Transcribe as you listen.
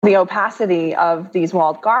The opacity of these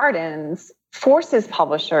walled gardens forces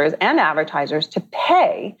publishers and advertisers to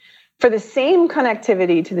pay for the same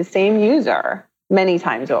connectivity to the same user many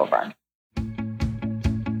times over.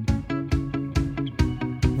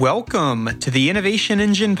 Welcome to the Innovation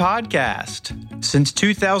Engine podcast. Since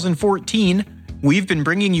 2014, we've been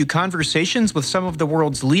bringing you conversations with some of the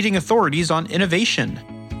world's leading authorities on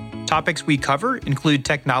innovation. Topics we cover include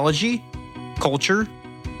technology, culture,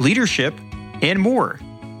 leadership, and more.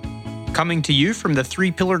 Coming to you from the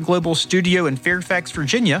Three Pillar Global Studio in Fairfax,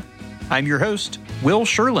 Virginia, I'm your host, Will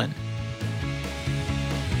Sherlin.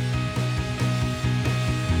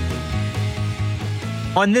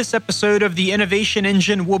 On this episode of the Innovation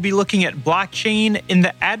Engine, we'll be looking at blockchain in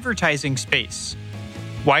the advertising space,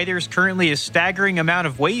 why there's currently a staggering amount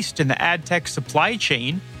of waste in the ad tech supply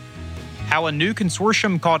chain, how a new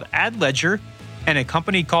consortium called AdLedger and a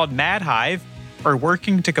company called MadHive are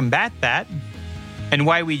working to combat that, and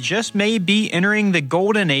why we just may be entering the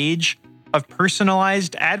golden age of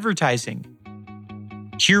personalized advertising.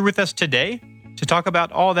 Here with us today to talk about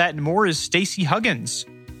all that and more is Stacy Huggins,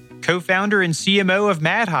 co-founder and CMO of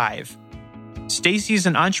MadHive. Stacy is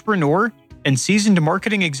an entrepreneur and seasoned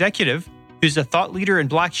marketing executive who's a thought leader in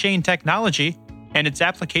blockchain technology and its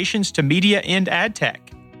applications to media and ad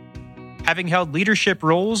tech. Having held leadership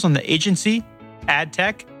roles on the agency, ad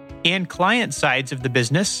tech, and client sides of the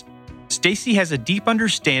business, Stacy has a deep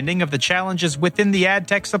understanding of the challenges within the ad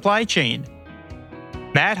tech supply chain.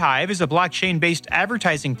 MadHive is a blockchain-based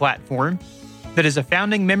advertising platform that is a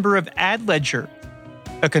founding member of AdLedger,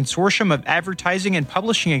 a consortium of advertising and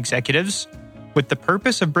publishing executives with the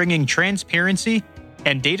purpose of bringing transparency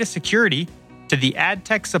and data security to the ad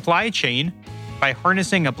tech supply chain by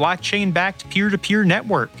harnessing a blockchain-backed peer-to-peer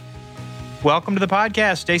network. Welcome to the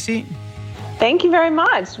podcast, Stacy. Thank you very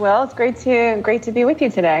much, Will. It's great to be with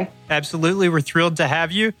you today. Absolutely. We're thrilled to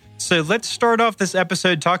have you. So let's start off this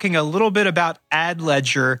episode talking a little bit about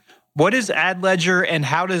AdLedger. What is AdLedger and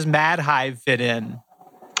how does MadHive fit in?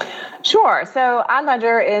 Sure. So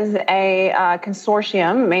AdLedger is a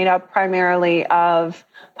consortium made up primarily of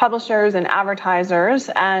publishers and advertisers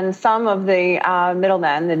and some of the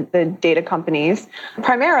middlemen, the data companies,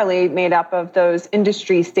 primarily made up of those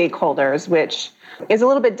industry stakeholders, which is a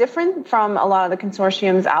little bit different from a lot of the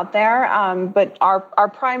consortiums out there. But our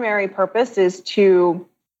primary purpose is to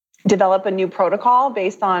develop a new protocol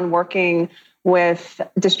based on working with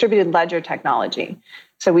distributed ledger technology.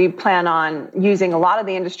 So we plan on using a lot of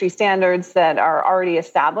the industry standards that are already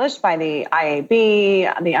established by the IAB,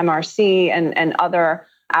 the MRC, and other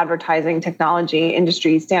advertising technology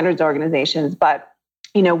industry standards organizations. But,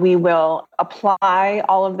 we will apply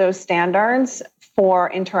all of those standards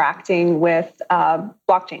for interacting with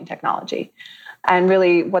blockchain technology. And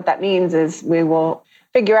really what that means is we will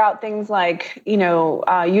figure out things like,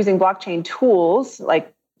 using blockchain tools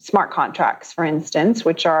like smart contracts, for instance,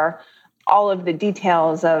 which are all of the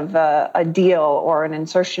details of a deal or an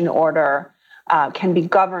insertion order can be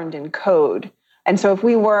governed in code. And so if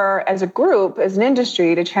we were, as a group, as an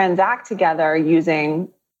industry, to transact together using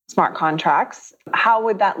smart contracts, how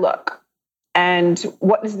would that look? And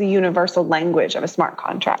what is the universal language of a smart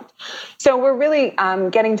contract? So we're really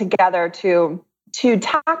getting together to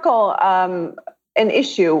tackle an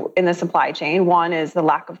issue in the supply chain. One is the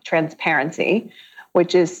lack of transparency,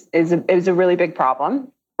 which is a really big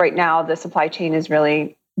problem. Right now, the supply chain is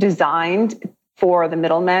really designed for the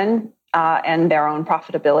middlemen and their own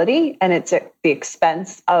profitability, and it's at the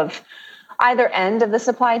expense of either end of the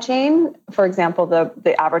supply chain, for example,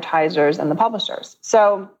 the advertisers and the publishers.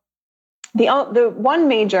 So the one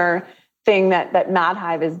major thing that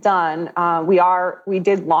MadHive has done, we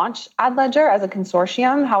did launch AdLedger as a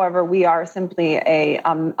consortium. However, we are simply a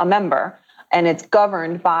member, and it's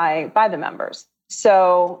governed by the members.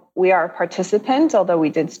 So we are a participant, although we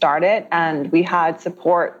did start it, and we had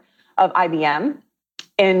support of IBM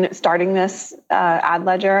in starting this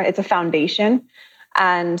AdLedger. It's a foundation,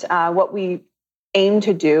 and what we aim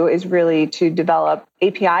to do is really to develop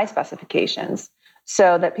API specifications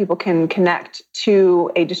so that people can connect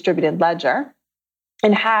to a distributed ledger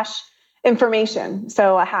and hash information.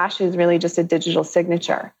 So a hash is really just a digital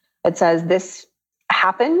signature that says this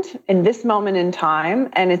happened in this moment in time,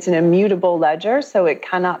 and it's an immutable ledger, so it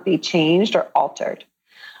cannot be changed or altered.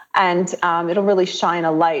 And it'll really shine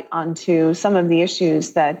a light onto some of the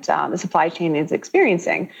issues that the supply chain is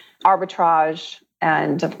experiencing. Arbitrage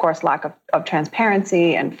and, of course, lack of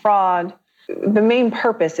transparency and fraud. The main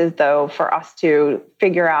purpose is, though, for us to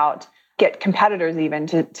figure out, get competitors even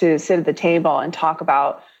to sit at the table and talk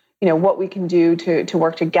about, what we can do to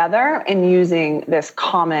work together in using this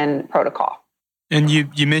common protocol. And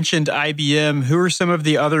you mentioned IBM. Who are some of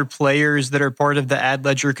the other players that are part of the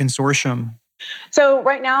AdLedger consortium? So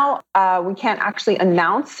right now, we can't actually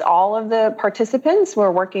announce all of the participants.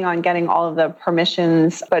 We're working on getting all of the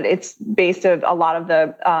permissions, but it's based on a lot of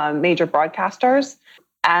the major broadcasters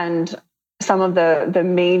and some of the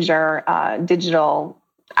major digital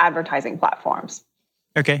advertising platforms.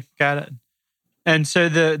 Okay, got it. And so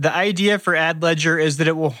the idea for AdLedger is that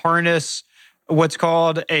it will harness what's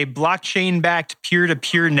called a blockchain-backed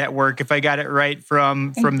peer-to-peer network, if I got it right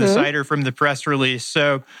from the site or from the press release.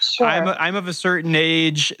 So Sure. I'm of a certain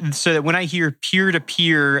age, so that when I hear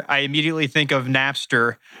peer-to-peer, I immediately think of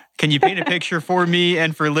Napster. Can you paint a picture for me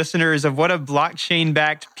and for listeners of what a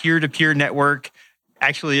blockchain-backed peer-to-peer network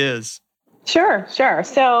actually is? Sure.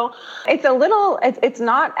 So it's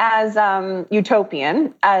not as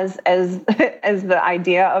utopian as the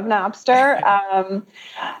idea of Napster.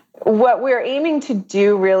 What we're aiming to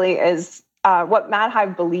do really is what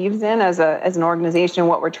MadHive believes in as an organization.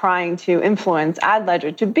 What we're trying to influence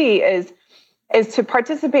AdLedger to be is to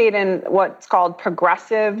participate in what's called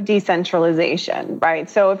progressive decentralization, right?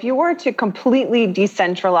 So if you were to completely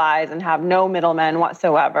decentralize and have no middlemen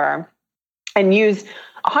whatsoever and use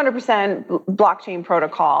 100% blockchain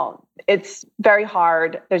protocol, it's very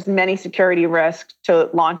hard. There's many security risks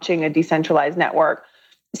to launching a decentralized network.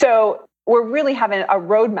 So we're really having a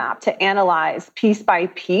roadmap to analyze piece by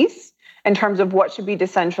piece in terms of what should be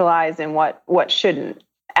decentralized and what shouldn't.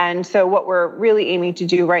 And so what we're really aiming to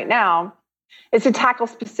do right now is to tackle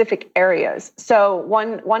specific areas. So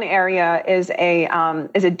one area is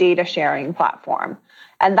a data sharing platform.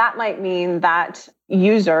 And that might mean that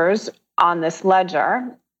users on this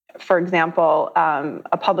ledger, for example,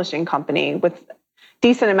 a publishing company with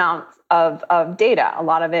decent amounts of data. A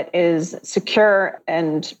lot of it is secure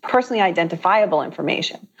and personally identifiable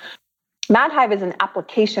information. MadHive is an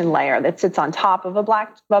application layer that sits on top of a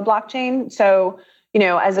blockchain. So,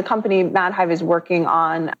 as a company, MadHive is working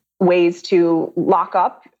on ways to lock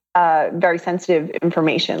up very sensitive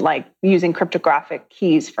information, like using cryptographic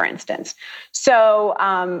keys, for instance. So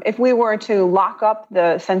if we were to lock up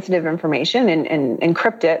the sensitive information and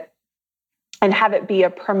encrypt it and have it be a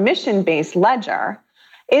permission-based ledger,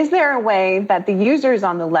 is there a way that the users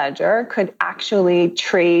on the ledger could actually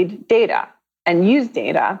trade data and use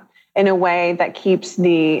data in a way that keeps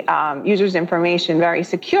the user's information very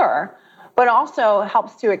secure, but also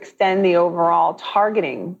helps to extend the overall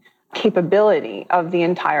targeting capability of the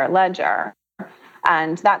entire ledger?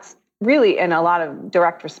 And that's really in a lot of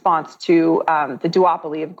direct response to the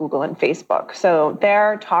duopoly of Google and Facebook. So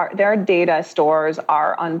their data stores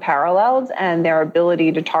are unparalleled, and their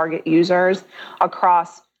ability to target users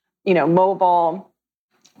across, mobile,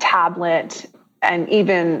 tablet, and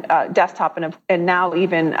even desktop, and now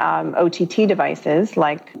even OTT devices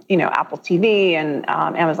like Apple TV and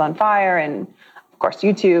Amazon Fire and of course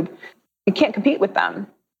YouTube. You can't compete with them.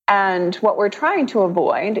 And what we're trying to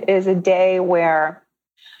avoid is a day where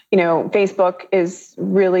Facebook is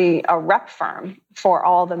really a rep firm for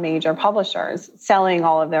all the major publishers, selling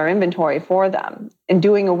all of their inventory for them and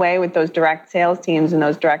doing away with those direct sales teams and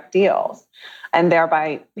those direct deals, and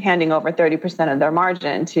thereby handing over 30% of their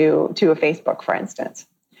margin to a Facebook, for instance.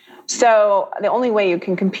 So the only way you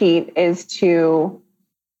can compete is to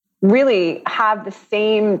really have the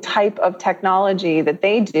same type of technology that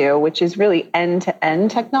they do, which is really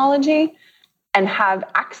end-to-end technology, and have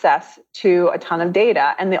access to a ton of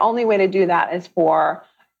data. And the only way to do that is for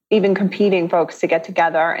even competing folks to get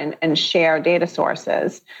together and share data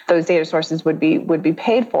sources. Those data sources would be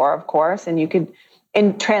paid for, of course, and you could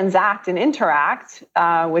transact and interact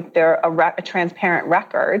with a transparent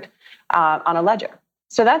record on a ledger.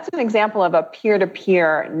 So that's an example of a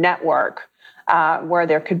peer-to-peer network where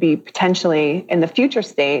there could be potentially, in the future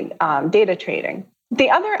state, data trading. The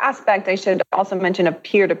other aspect I should also mention of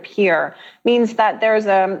peer-to-peer means that there's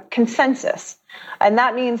a consensus. And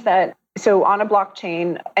that means that, so on a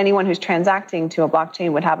blockchain, anyone who's transacting to a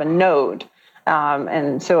blockchain would have a node.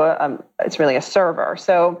 And so it's really a server.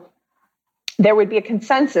 So there would be a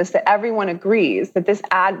consensus that everyone agrees that this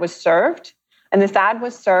ad was served, and this ad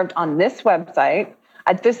was served on this website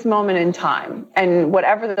at this moment in time. And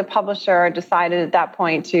whatever the publisher decided at that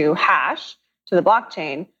point to hash to the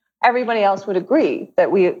blockchain, everybody else would agree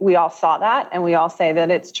that we all saw that, and we all say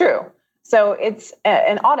that it's true. So it's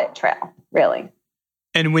an audit trail, really.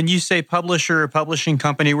 And when you say publisher or publishing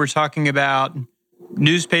company, we're talking about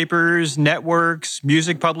newspapers, networks,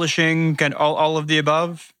 music publishing, and all of the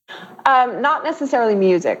above? Not necessarily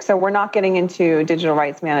music. So we're not getting into digital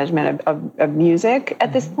rights management of music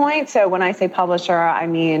at this point. So when I say publisher, I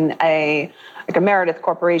mean a Meredith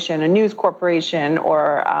Corporation, a News Corporation,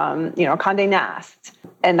 or Condé Nast,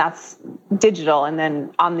 and that's digital. And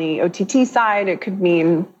then on the OTT side, it could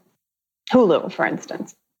mean Hulu, for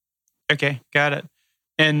instance. Okay, got it.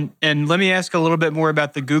 And let me ask a little bit more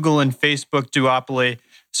about the Google and Facebook duopoly.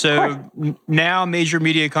 So now major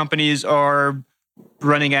media companies are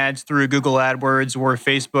running ads through Google AdWords or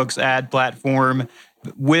Facebook's ad platform.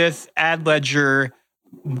 With AdLedger,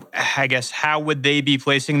 I guess, how would they be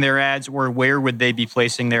placing their ads, or where would they be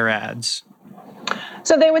placing their ads?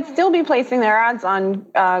 So they would still be placing their ads on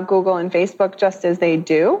Google and Facebook just as they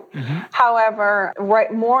do. Mm-hmm. However,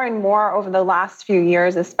 more and more over the last few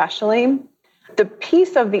years especially, the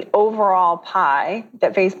piece of the overall pie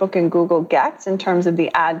that Facebook and Google gets in terms of the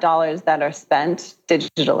ad dollars that are spent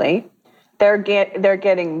digitally, they're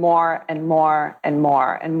getting more and more and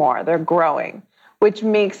more and more. They're growing, which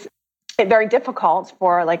makes it very difficult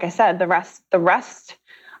for, like I said, the rest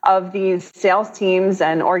of these sales teams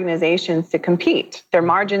and organizations to compete. Their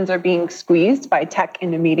margins are being squeezed by tech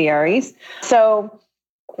intermediaries. So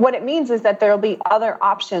what it means is that there'll be other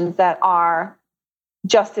options that are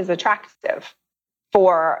just as attractive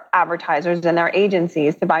for advertisers and their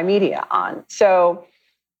agencies to buy media on. So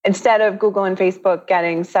instead of Google and Facebook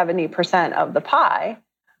getting 70% of the pie,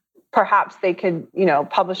 perhaps they could,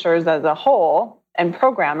 publishers as a whole and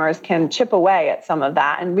programmers can chip away at some of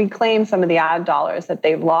that and reclaim some of the ad dollars that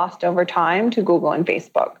they've lost over time to Google and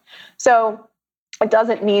Facebook. So it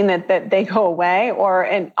doesn't mean that they go away,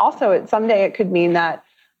 and also someday it could mean that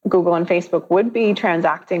Google and Facebook would be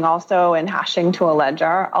transacting also and hashing to a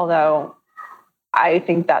ledger, although I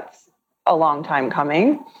think that's a long time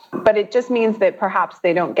coming. But it just means that perhaps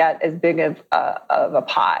they don't get as big of a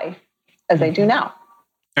pie as they do now.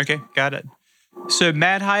 Okay, got it. So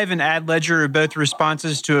MadHive and AdLedger are both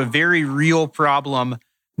responses to a very real problem.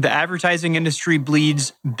 The advertising industry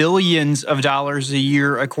bleeds billions of dollars a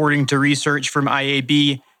year, according to research from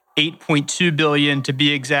IAB, $8.2 billion to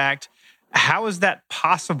be exact. How is that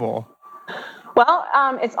possible? Well,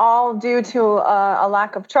 it's all due to a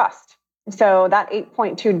lack of trust. So that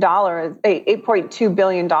 $8.2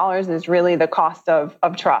 billion is really the cost of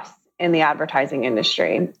trust in the advertising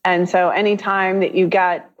industry. And so anytime that you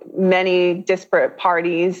get many disparate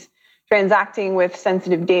parties transacting with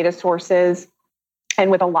sensitive data sources and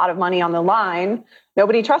with a lot of money on the line,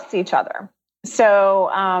 nobody trusts each other. So,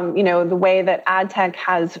 the way that ad tech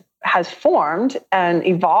has formed and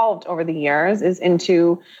evolved over the years is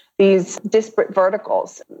into these disparate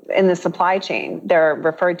verticals in the supply chain. They're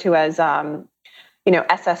referred to as,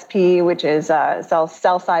 SSP, which is a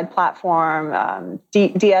sell-side platform,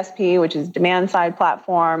 DSP, which is demand-side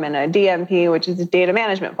platform, and a DMP, which is a data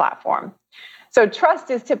management platform. So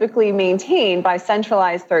trust is typically maintained by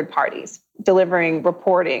centralized third parties, delivering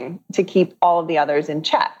reporting to keep all of the others in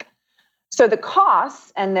check. So the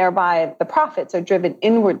costs and thereby the profits are driven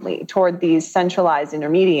inwardly toward these centralized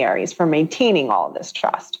intermediaries for maintaining all of this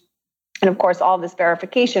trust. And of course, all this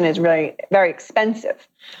verification is really very expensive.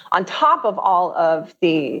 On top of all of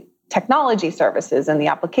the technology services and the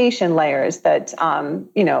application layers that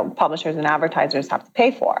publishers and advertisers have to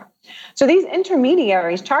pay for. So these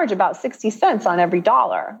intermediaries charge about 60 cents on every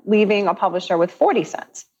dollar, leaving a publisher with 40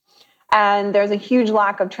 cents. And there's a huge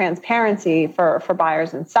lack of transparency for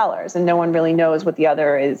buyers and sellers, and no one really knows what the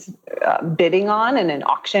other is bidding on in an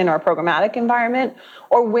auction or programmatic environment,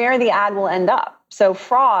 or where the ad will end up. So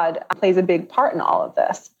fraud plays a big part in all of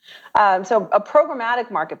this. So a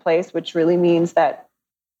programmatic marketplace, which really means that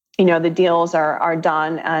the deals are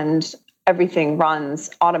done and everything runs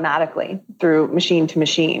automatically through machine to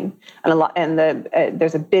machine, and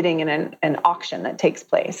there's a bidding and an auction that takes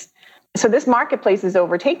place. So this marketplace is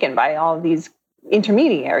overtaken by all of these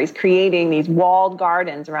intermediaries creating these walled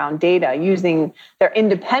gardens around data, using their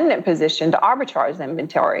independent position to arbitrage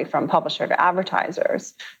inventory from publisher to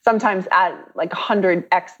advertisers, sometimes at like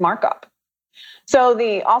 100x markup. So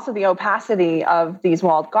the opacity of these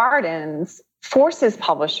walled gardens forces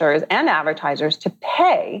publishers and advertisers to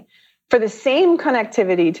pay for the same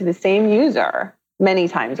connectivity to the same user many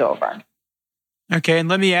times over. Okay, and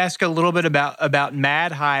let me ask a little bit about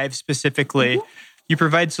MadHive specifically. Mm-hmm. You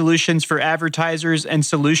provide solutions for advertisers and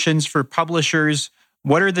solutions for publishers.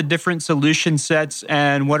 What are the different solution sets,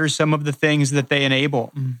 and what are some of the things that they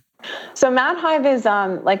enable? So MadHive is,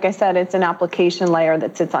 like I said, it's an application layer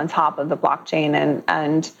that sits on top of the blockchain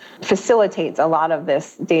and facilitates a lot of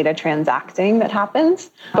this data transacting that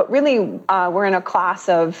happens. But really, we're in a class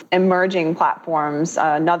of emerging platforms,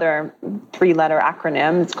 another three-letter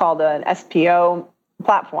acronym. It's called an SPO,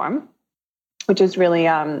 platform, which is really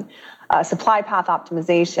supply path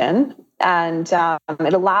optimization. And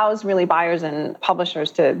it allows really buyers and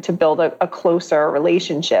publishers to build a closer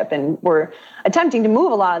relationship. And we're attempting to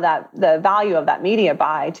move a lot of the value of that media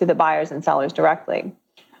buy to the buyers and sellers directly.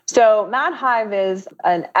 So MadHive is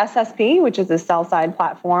an SSP, which is a sell-side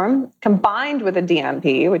platform, combined with a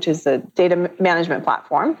DMP, which is a data management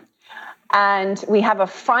platform. And we have a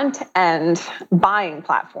front-end buying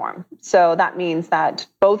platform. So that means that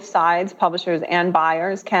both sides, publishers and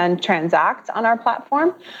buyers, can transact on our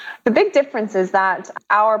platform. The big difference is that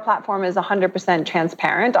our platform is 100%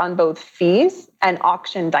 transparent on both fees and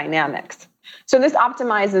auction dynamics. So this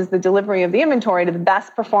optimizes the delivery of the inventory to the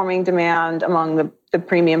best performing demand among the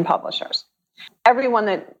premium publishers. Everyone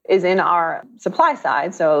that is in our supply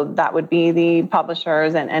side, so that would be the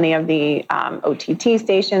publishers and any of the OTT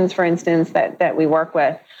stations, for instance, that we work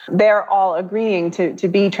with, they're all agreeing to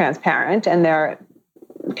be transparent, and they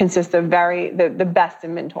consist of the best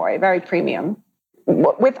inventory, very premium.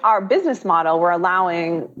 With our business model, we're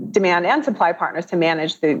allowing demand and supply partners to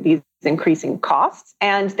manage these increasing costs,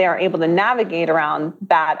 and they're able to navigate around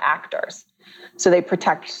bad actors. So they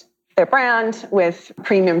protect their brand with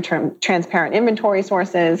premium transparent inventory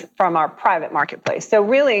sources from our private marketplace. So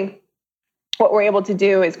really what we're able to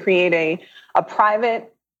do is create a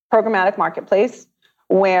private programmatic marketplace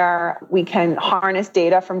where we can harness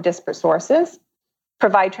data from disparate sources,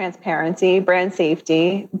 provide transparency, brand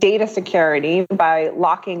safety, data security by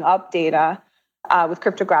locking up data with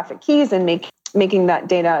cryptographic keys and making that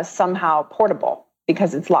data somehow portable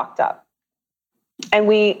because it's locked up. And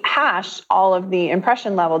we hash all of the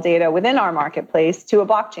impression level data within our marketplace to a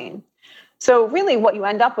blockchain. So really what you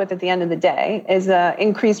end up with at the end of the day is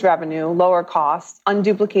increased revenue, lower costs,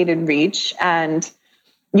 unduplicated reach, and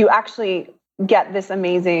you actually get this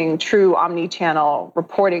amazing true omni-channel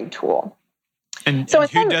reporting tool. And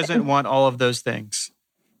who doesn't want all of those things?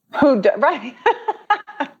 Right.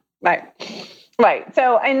 Right.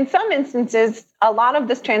 So in some instances, a lot of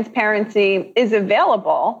this transparency is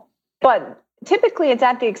available, but typically it's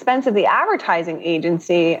at the expense of the advertising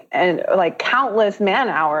agency and like countless man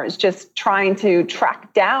hours just trying to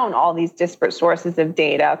track down all these disparate sources of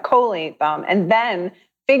data, collate them, and then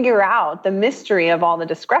figure out the mystery of all the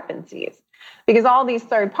discrepancies. Because all these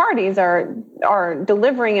third parties are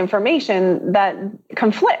delivering information that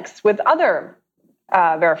conflicts with other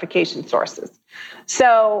verification sources.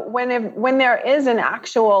 So when there is an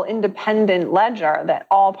actual independent ledger that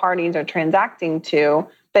all parties are transacting to,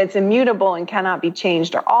 that's immutable and cannot be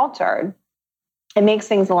changed or altered, it makes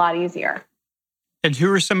things a lot easier. And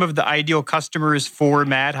who are some of the ideal customers for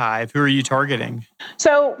MadHive? Who are you targeting?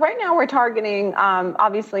 So right now we're targeting,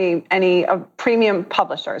 obviously, any premium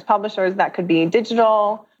publishers that could be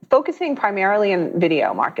digital, focusing primarily in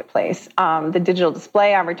video marketplace. The digital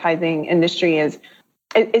display advertising industry is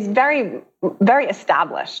very, very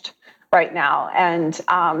established right now. And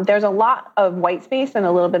there's a lot of white space and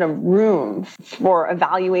a little bit of room for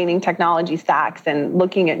evaluating technology stacks and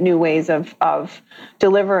looking at new ways of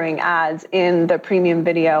delivering ads in the premium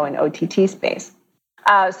video and OTT space.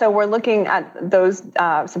 So we're looking at those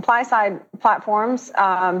supply side platforms,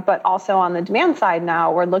 but also on the demand side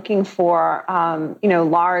now, we're looking for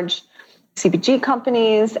large CPG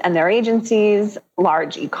companies and their agencies,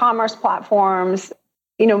 large e-commerce platforms,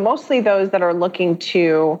 mostly those that are looking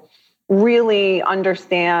to really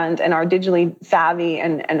understand and are digitally savvy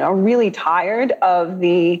and are really tired of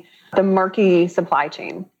the murky supply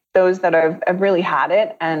chain. Those that have really had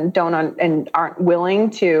it and aren't willing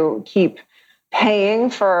to keep paying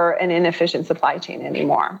for an inefficient supply chain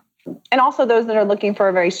anymore. And also those that are looking for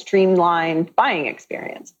a very streamlined buying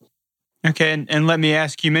experience. Okay, and let me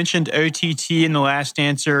ask, you mentioned OTT in the last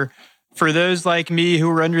answer. For those like me who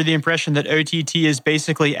were under the impression that OTT is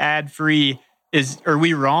basically ad-free, are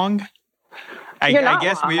we wrong? You're not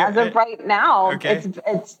wrong. As of right now, okay.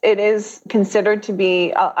 it is considered to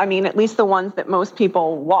be, at least the ones that most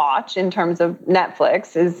people watch in terms of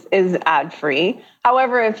Netflix is ad-free.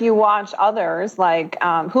 However, if you watch others like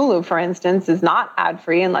Hulu, for instance, is not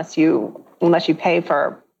ad-free unless you pay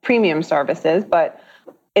for premium services, but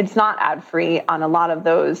it's not ad-free on a lot of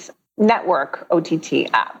those network OTT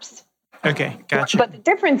apps. Okay, gotcha. But the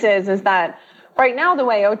difference is that right now, the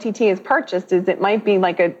way OTT is purchased is it might be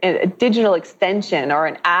like a digital extension or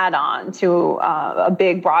an add-on to a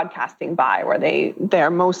big broadcasting buy where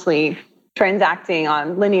they're mostly transacting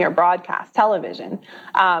on linear broadcast television.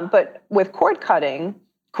 But with cord cutting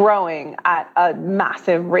growing at a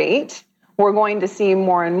massive rate, we're going to see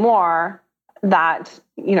more and more that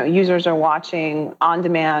users are watching on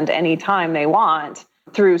demand anytime they want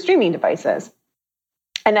through streaming devices.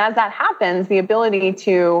 And as that happens, the ability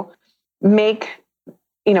to make,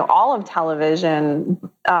 all of television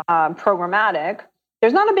programmatic,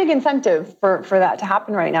 there's not a big incentive for that to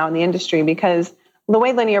happen right now in the industry, because the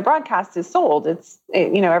way linear broadcast is sold,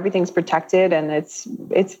 everything's protected and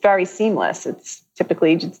it's very seamless. It's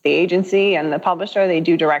typically just the agency and the publisher, they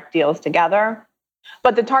do direct deals together.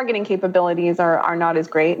 But the targeting capabilities are not as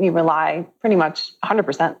great, and you rely pretty much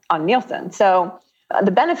 100% on Nielsen. So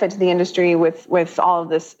the benefit to the industry with all of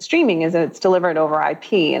this streaming is that it's delivered over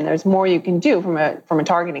IP, and there's more you can do from a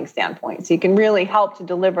targeting standpoint. So you can really help to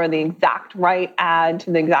deliver the exact right ad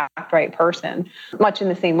to the exact right person, much in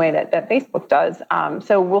the same way that Facebook does.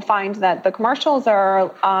 So we'll find that the commercials are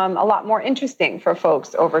a lot more interesting for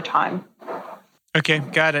folks over time. Okay,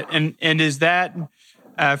 got it. And is that,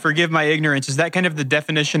 forgive my ignorance, is that kind of the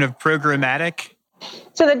definition of programmatic?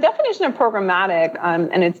 So the definition of programmatic,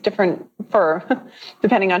 and it's different for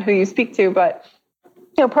depending on who you speak to, but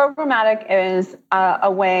programmatic is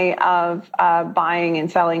a way of buying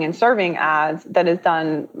and selling and serving ads that is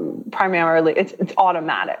done primarily. It's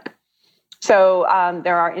automatic. So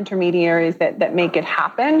there are intermediaries that make it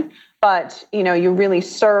happen, but you really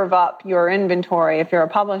serve up your inventory if you're a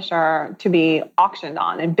publisher to be auctioned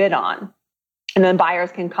on and bid on. And then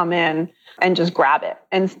buyers can come in and just grab it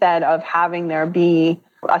instead of having there be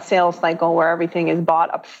a sales cycle where everything is bought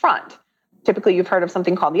up front. Typically, you've heard of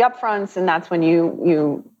something called the upfronts, and that's when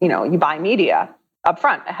you buy media up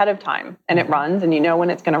front ahead of time, and it runs, and when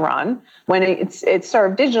it's going to run. When it's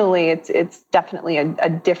served digitally, it's definitely a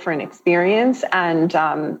different experience, and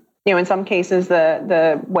in some cases,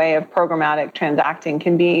 the way of programmatic transacting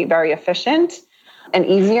can be very efficient and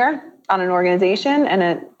easier on an organization,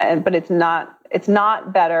 but it's not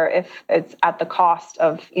better if it's at the cost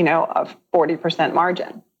of 40%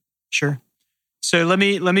 margin. Sure. So let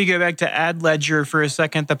me go back to AdLedger for a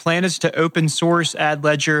second. The plan is to open source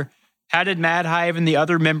AdLedger. How did MadHive and the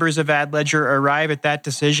other members of AdLedger arrive at that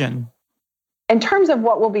decision? In terms of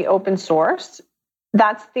what will be open sourced,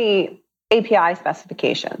 that's the API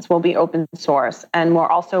specifications will be open source. And we're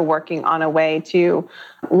also working on a way to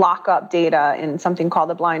lock up data in something called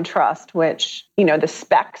the blind trust, which, the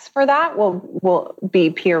specs for that will be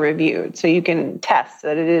peer reviewed. So you can test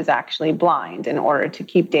that it is actually blind in order to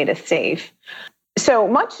keep data safe. So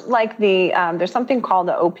much like there's something called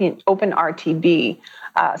the OpenRTB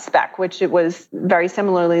spec, which it was very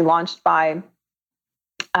similarly launched by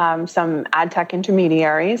some ad tech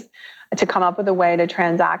intermediaries to come up with a way to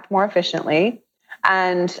transact more efficiently.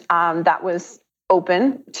 And that was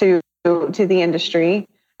open to the industry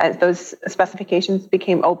as those specifications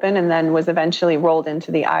became open and then was eventually rolled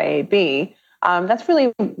into the IAB. That's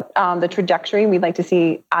really the trajectory we'd like to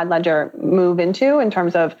see AdLedger move into in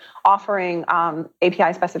terms of offering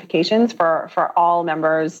API specifications for all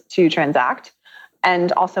members to transact,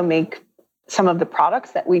 and also make some of the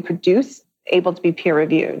products that we produce able to be peer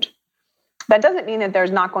reviewed. That doesn't mean that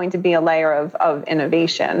there's not going to be a layer of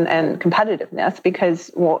innovation and competitiveness, because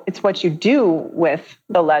it's what you do with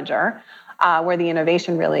the ledger where the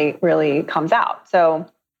innovation really comes out. So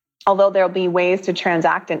although there'll be ways to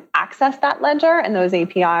transact and access that ledger, and those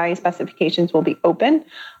API specifications will be open,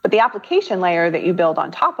 but the application layer that you build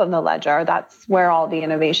on top of the ledger, that's where all the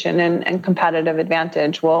innovation and competitive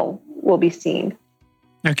advantage will be seen.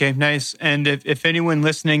 Okay, nice. And if anyone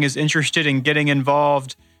listening is interested in getting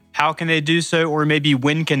involved, how can they do so, or maybe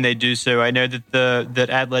when can they do so? I know that that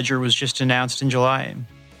AdLedger was just announced in July.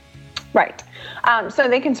 Right. So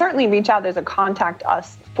they can certainly reach out. There's a contact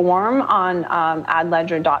us form on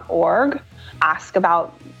adledger.org. Ask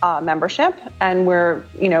about membership, and we're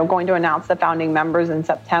going to announce the founding members in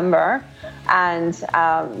September, and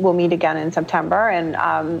we'll meet again in September.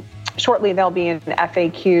 And shortly there'll be an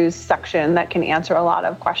FAQs section that can answer a lot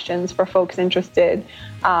of questions for folks interested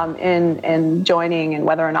in joining and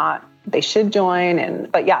whether or not they should join.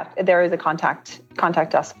 But yeah, there is a contact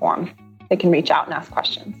us form. They can reach out and ask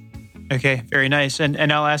questions. Okay, very nice.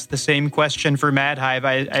 And I'll ask the same question for MadHive.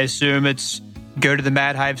 I assume it's go to the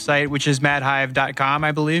MadHive site, which is madhive.com,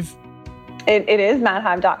 I believe. It is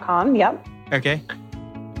madhive.com, yep. Okay.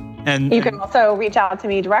 And you can also reach out to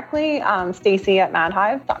me directly, Stacy at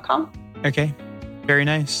madhive.com. Okay, very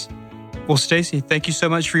nice. Well, Stacy, thank you so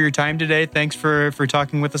much for your time today. Thanks for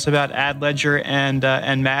talking with us about AdLedger and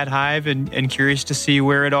MadHive, and curious to see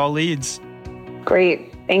where it all leads.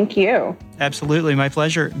 Great. Thank you. Absolutely. My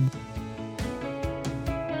pleasure.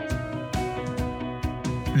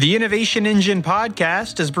 The Innovation Engine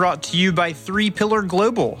podcast is brought to you by 3 Pillar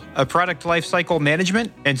Global, a product lifecycle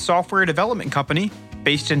management and software development company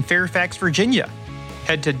based in Fairfax, Virginia.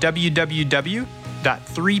 Head to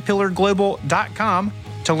www.3pillarglobal.com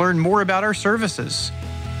to learn more about our services.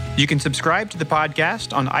 You can subscribe to the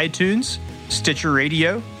podcast on iTunes, Stitcher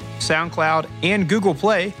Radio, SoundCloud, and Google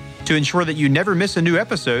Play to ensure that you never miss a new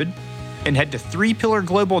episode, and head to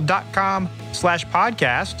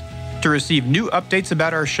 3pillarglobal.com/podcast to receive new updates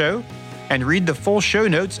about our show and read the full show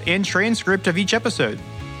notes and transcript of each episode.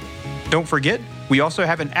 Don't forget, we also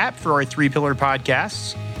have an app for our 3 Pillar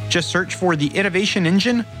podcasts. Just search for the Innovation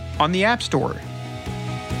Engine on the App Store.